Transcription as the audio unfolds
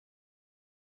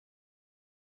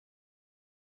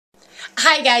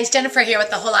Hi guys, Jennifer here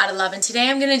with a whole lot of love, and today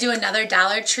I'm going to do another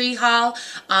Dollar Tree haul.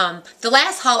 The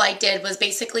last haul I did was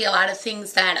basically a lot of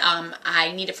things that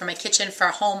I needed for my kitchen for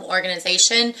home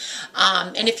organization.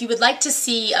 And if you would like to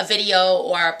see a video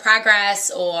or progress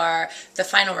or the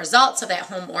final results of that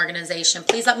home organization,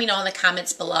 please let me know in the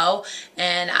comments below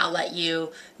and I'll let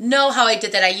you know how I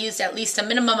did that. I used at least a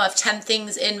minimum of 10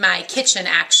 things in my kitchen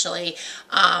actually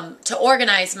to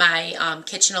organize my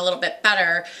kitchen a little bit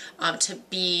better, to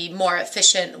be more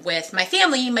efficient with my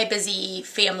family, my busy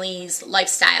family's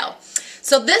lifestyle.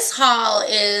 So this haul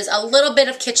is a little bit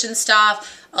of kitchen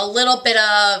stuff, a little bit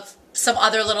of some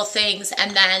other little things,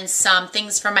 and then some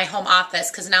things for my home office,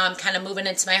 because now I'm kind of moving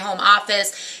into my home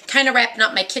office, kind of wrapping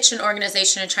up my kitchen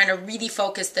organization and trying to really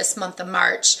focus this month of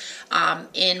March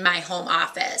in my home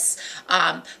office.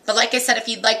 But like I said, if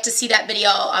you'd like to see that video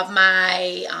of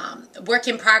my work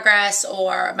in progress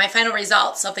or my final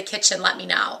results of the kitchen, let me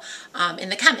know in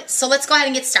the comments. So let's go ahead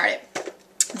and get started.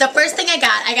 The first thing I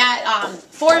got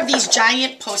 4 of these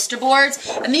giant poster boards,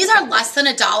 and these are less than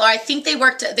 $1. I think they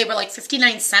were like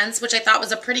 59 cents, which I thought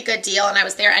was a pretty good deal, and I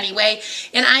was there anyway.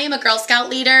 And I am a Girl Scout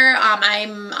leader.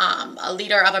 I'm a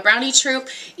leader of a brownie troop,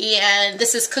 and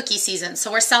this is cookie season. So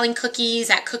we're selling cookies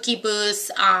at cookie booths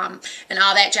and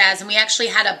all that jazz, and we actually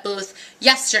had a booth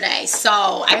yesterday. So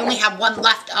I only have one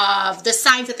left of the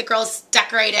signs that the girls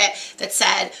decorated that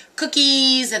said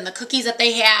cookies and the cookies that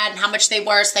they had and how much they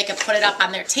were, so they could put it up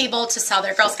on their table to sell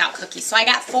their Girl Scout cookies. So I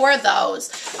got 4 of those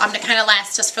to kind of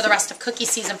last just for the rest of cookie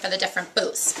season for the different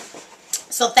booths.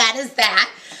 So that is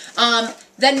that.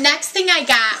 The next thing I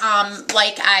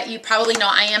got, you probably know,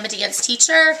 I am a dance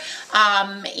teacher,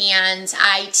 and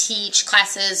I teach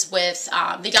classes with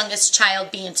the youngest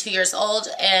child being 2 years old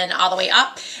and all the way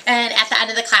up. And at the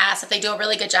end of the class, if they do a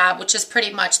really good job, which is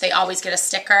pretty much, they always get a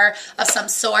sticker of some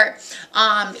sort.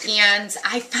 And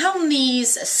I found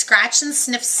these scratch and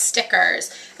sniff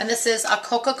stickers, and this is a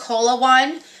Coca-Cola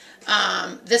one.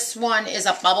 This one is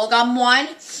a bubblegum one.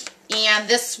 And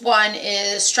this one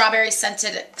is strawberry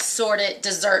scented sorted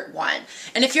dessert one.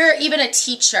 And if you're even a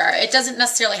teacher, it doesn't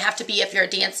necessarily have to be if you're a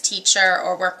dance teacher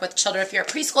or work with children. If you're a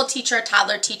preschool teacher, a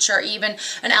toddler teacher, or even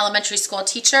an elementary school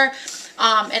teacher.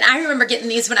 And I remember getting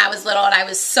these when I was little, and I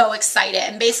was so excited.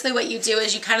 And basically what you do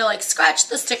is you kind of like scratch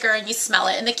the sticker and you smell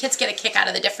it, and the kids get a kick out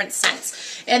of the different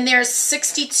scents. And there's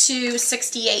 62,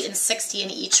 68, and 60 in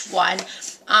each one.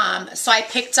 So I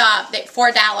picked up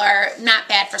 $4, not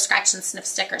bad for scratch and sniff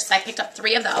stickers. So I picked up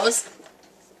 3 of those.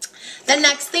 The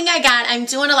next thing I got, I'm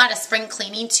doing a lot of spring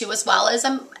cleaning too, as well as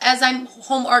I'm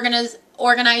home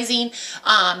organizing.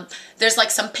 There's like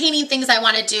some painting things I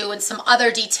want to do and some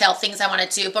other detail things I want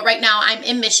to do. But right now I'm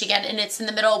in Michigan and it's in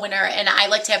the middle of winter, and I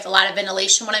like to have a lot of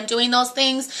ventilation when I'm doing those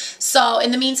things. So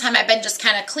in the meantime, I've been just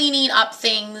kind of cleaning up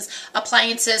things,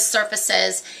 appliances,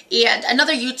 surfaces, and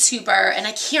another YouTuber, and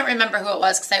I can't remember who it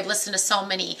was because I've listened to so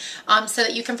many, so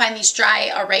that you can find these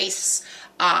dry erase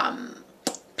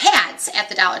pads at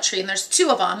the Dollar Tree, and there's 2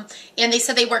 of them, and they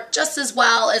said they work just as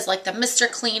well as like the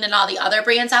Mr. Clean and all the other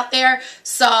brands out there.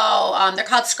 So they're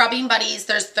called Scrubbing Buddies.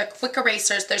 There's the quick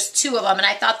erasers. There's 2 of them, and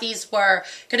I thought these were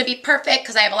going to be perfect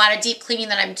because I have a lot of deep cleaning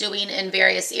that I'm doing in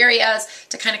various areas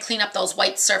to kind of clean up those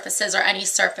white surfaces or any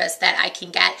surface that I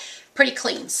can get pretty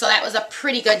clean. So that was a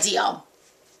pretty good deal.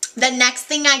 The next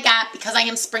thing I got, because I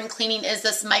am spring cleaning, is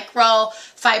this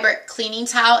microfiber cleaning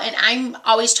towel, and I'm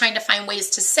always trying to find ways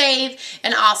to save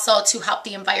and also to help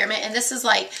the environment. And this is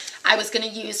like I was going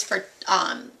to use for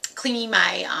cleaning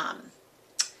my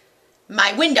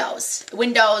my windows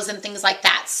and things like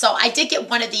that. So I did get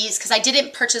one of these because I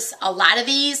didn't purchase a lot of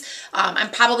these.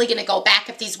 I'm probably going to go back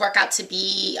if these work out to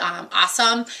be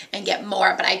awesome and get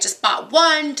more, but I just bought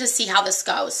one to see how this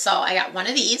goes. So I got one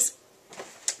of these.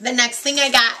 The next thing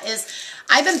I got is,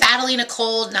 I've been battling a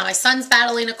cold. Now my son's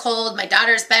battling a cold. My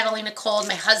daughter's battling a cold.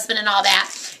 My husband and all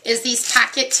that. Is these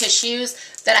pocket tissues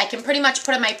that I can pretty much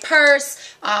put in my purse,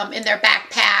 in their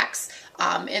backpacks,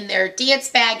 in their dance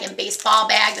bag and baseball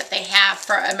bag that they have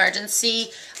for emergency.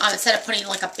 Instead of putting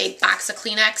like a big box of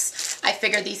Kleenex, I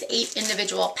figured these 8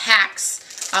 individual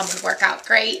packs would work out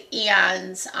great.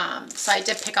 And so I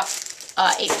did pick up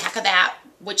 8-pack of that,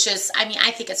 which is, I mean, I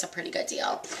think it's a pretty good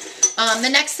deal. The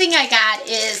next thing I got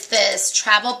is this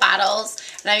travel bottles,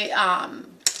 and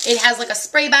it has like a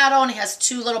spray bottle, and it has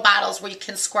 2 little bottles where you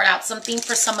can squirt out something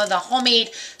for some of the homemade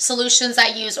solutions I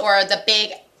use, or the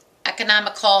big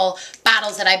economical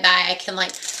bottles that I buy. I can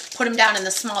like put them down in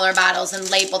the smaller bottles and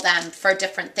label them for a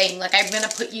different thing. Like I'm going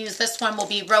to use this one will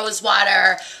be rose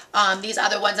water. These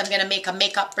other ones I'm going to make a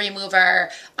makeup remover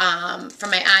for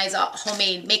my eyes, a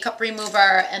homemade makeup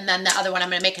remover. And then the other one I'm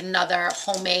going to make another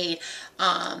homemade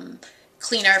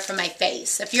cleaner for my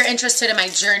face. If you're interested in my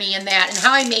journey in that and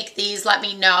how I make these, let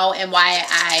me know, and why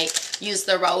I use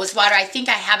the rose water. I think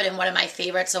I have it in one of my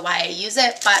favorites of why I use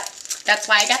it, but that's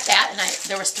why I got that, and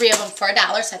there was 3 of them for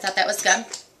 $1, so I thought that was good.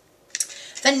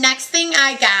 The next thing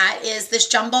I got is this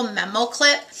jumbo memo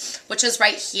clip, which is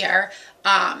right here.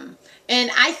 And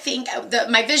I think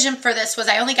my vision for this was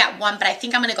I only got one, but I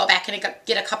think I'm going to go back and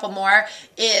get a couple more,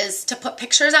 is to put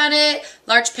pictures on it,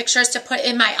 large pictures to put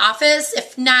in my office.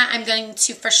 If not, I'm going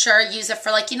to for sure use it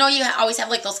for, like, you know, you always have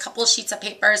like those couple of sheets of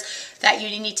papers that you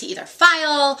need to either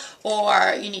file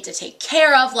or you need to take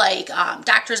care of, like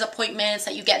doctor's appointments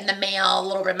that you get in the mail,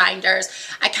 little reminders.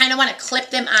 I kind of want to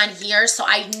clip them on here so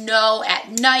I know at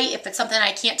night if it's something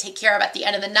I can't take care of at the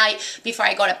end of the night before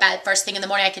I go to bed first thing in the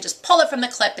morning, I could just pull it from the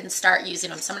clip and start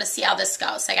using them. So I'm going to see how this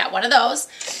goes. So I got one of those.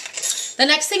 The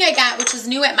next thing I got, which is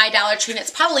new at my Dollar Tree, and it's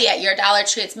probably at your Dollar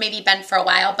Tree, it's maybe been for a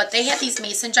while, but they have these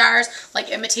mason jars, like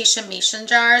imitation mason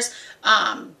jars,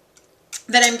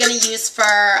 that I'm going to use for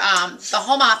the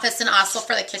home office and also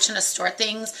for the kitchen to store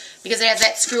things, because it has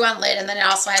that screw-on lid, and then it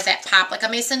also has that pop like a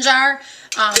mason jar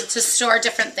to store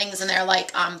different things in there,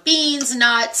 like beans,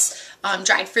 nuts,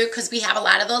 dried fruit, because we have a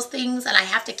lot of those things, and I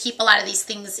have to keep a lot of these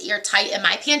things airtight in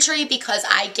my pantry because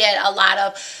I get a lot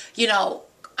of, you know,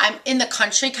 I'm in the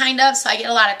country kind of, so I get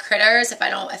a lot of critters if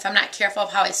I'm not careful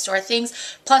of how I store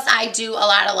things. Plus I do a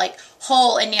lot of like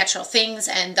whole and natural things,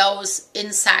 and those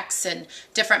insects and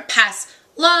different pests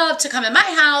love to come in my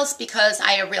house because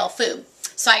I have real food.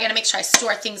 So I got to make sure I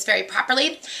store things very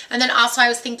properly. And then also I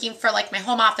was thinking for like my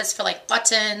home office for like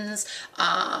buttons,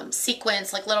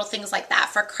 sequins, like little things like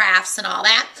that for crafts and all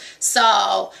that. So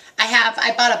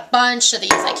I bought a bunch of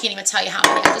these. I can't even tell you how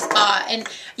many I just bought. And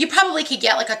you probably could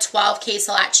get like a 12 case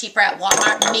a lot cheaper at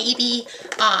Walmart, maybe.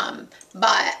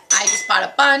 But I just bought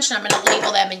a bunch, and I'm going to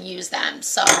label them and use them.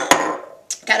 So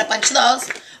got a bunch of those.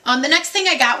 The next thing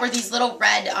I got were these little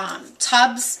red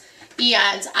tubs.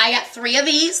 And I got 3 of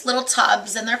these little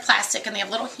tubs, and they're plastic, and they have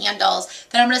little handles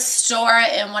that I'm going to store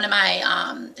in one of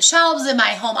my shelves in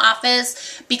my home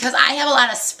office, because I have a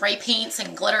lot of spray paints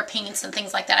and glitter paints and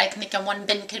things like that I think in one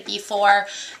bin could be for.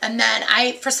 And then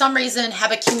I, for some reason,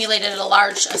 have accumulated a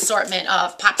large assortment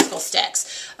of popsicle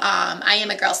sticks. I am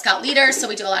a Girl Scout leader, so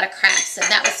we do a lot of crafts, and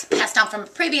that was passed down from a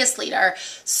previous leader.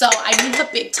 So I need a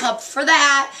big tub for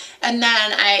that. And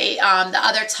then the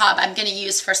other tub I'm going to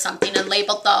use for something, and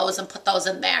label those and put those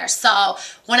in there. So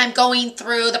when I'm going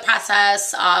through the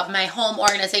process of my home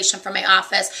organization for my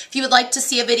office, if you would like to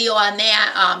see a video on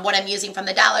that, what I'm using from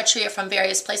the Dollar Tree or from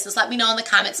various places, let me know in the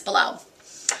comments below.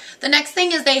 The next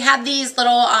thing is they have these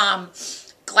little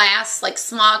glass, like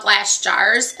small glass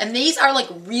jars, and these are like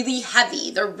really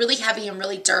heavy. They're really heavy and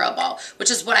really durable,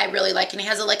 which is what I really like. And it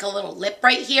has like a little lip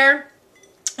right here.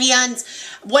 And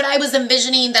what I was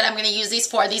envisioning that I'm going to use these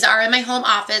for, these are in my home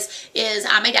office, is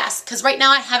on my desk. Because right now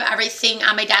I have everything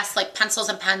on my desk, like pencils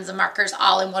and pens and markers,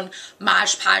 all in one Mod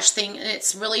Podge thing. And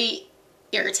it's really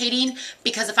irritating,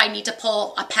 because if I need to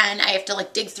pull a pen, I have to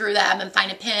like dig through them and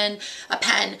find a pen,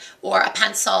 or a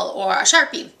pencil, or a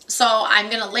Sharpie. So I'm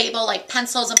going to label like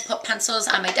pencils and put pencils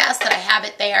on my desk that I have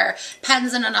it there,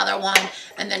 pens in another one,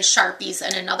 and then Sharpies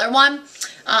in another one.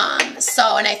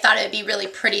 And I thought it'd be really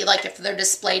pretty, like if they're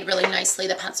displayed really nicely,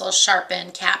 the pencils,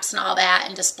 sharpen, caps, and all that,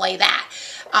 and display that.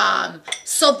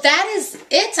 So that is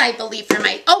it, I believe, for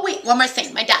my, oh wait, one more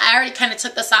thing. I already kind of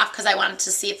took this off because I wanted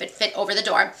to see if it fit over the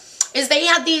door. Is they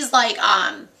had these like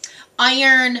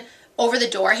iron over the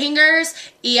door hangers,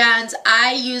 and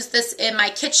I use this in my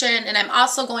kitchen, and I'm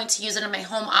also going to use it in my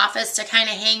home office to kind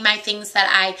of hang my things that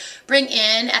I bring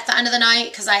in at the end of the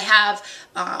night, because I have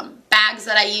bags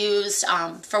that I use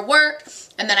for work,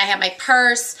 and then I have my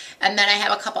purse, and then I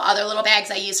have a couple other little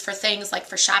bags I use for things like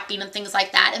for shopping and things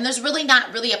like that. And there's really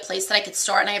not really a place that I could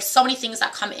store it, and I have so many things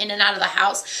that come in and out of the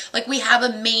house. Like we have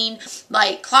a main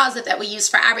like closet that we use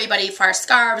for everybody, for our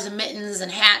scarves and mittens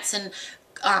and hats and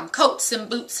coats and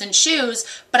boots and shoes,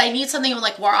 but I need something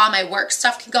like where all my work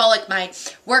stuff can go, like my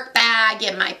work bag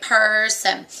and my purse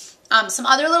and some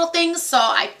other little things. So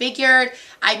I figured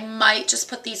I might just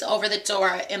put these over the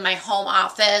door in my home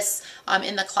office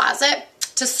in the closet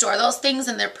to store those things,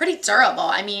 and they're pretty durable.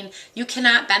 I mean, you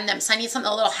cannot bend them, so I need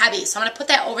something a little heavy. So I'm going to put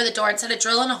that over the door instead of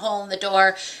drilling a hole in the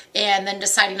door and then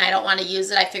deciding I don't want to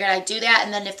use it. I figured I'd do that,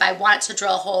 and then if I want to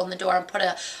drill a hole in the door and put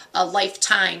a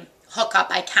lifetime hookup,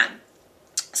 I can.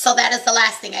 So that is the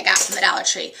last thing I got from the Dollar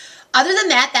Tree. Other than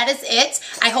that, that is it.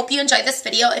 I hope you enjoyed this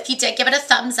video. If you did, give it a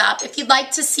thumbs up. If you'd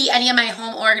like to see any of my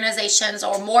home organizations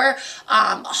or more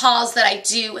hauls that I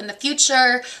do in the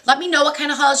future, let me know what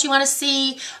kind of hauls you want to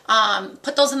see.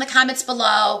 Put those in the comments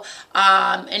below.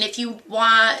 And if you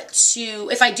want to,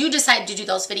 if I do decide to do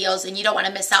those videos and you don't want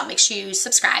to miss out, make sure you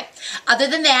subscribe. Other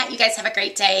than that, you guys have a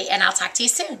great day, and I'll talk to you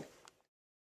soon.